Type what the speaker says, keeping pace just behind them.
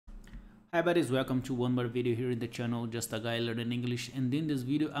Hi buddies, welcome to one more video here in the channel, Just a Guy Learning English. And in this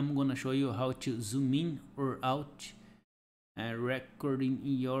video I'm gonna show you how to zoom in or out recording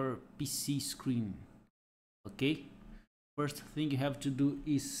your PC screen. Okay, first thing you have to do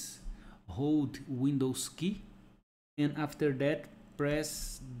is hold Windows key, and after that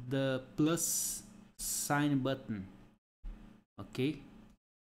press the plus sign button. Okay,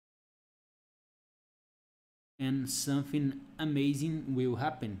 and something amazing will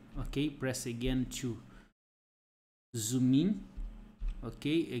happen. Okay, press again to zoom in.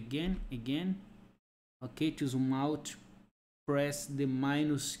 Okay, again. Okay, to zoom out press the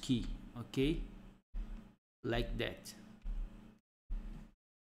minus key. Okay, like that.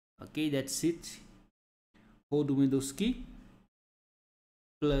 Okay, that's it. Hold the Windows key,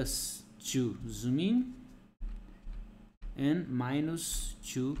 plus to zoom in, and minus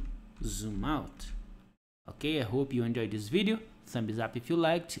to zoom out. Okay, I hope you enjoyed this video. Thumbs up if you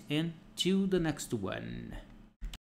liked, and till the next one.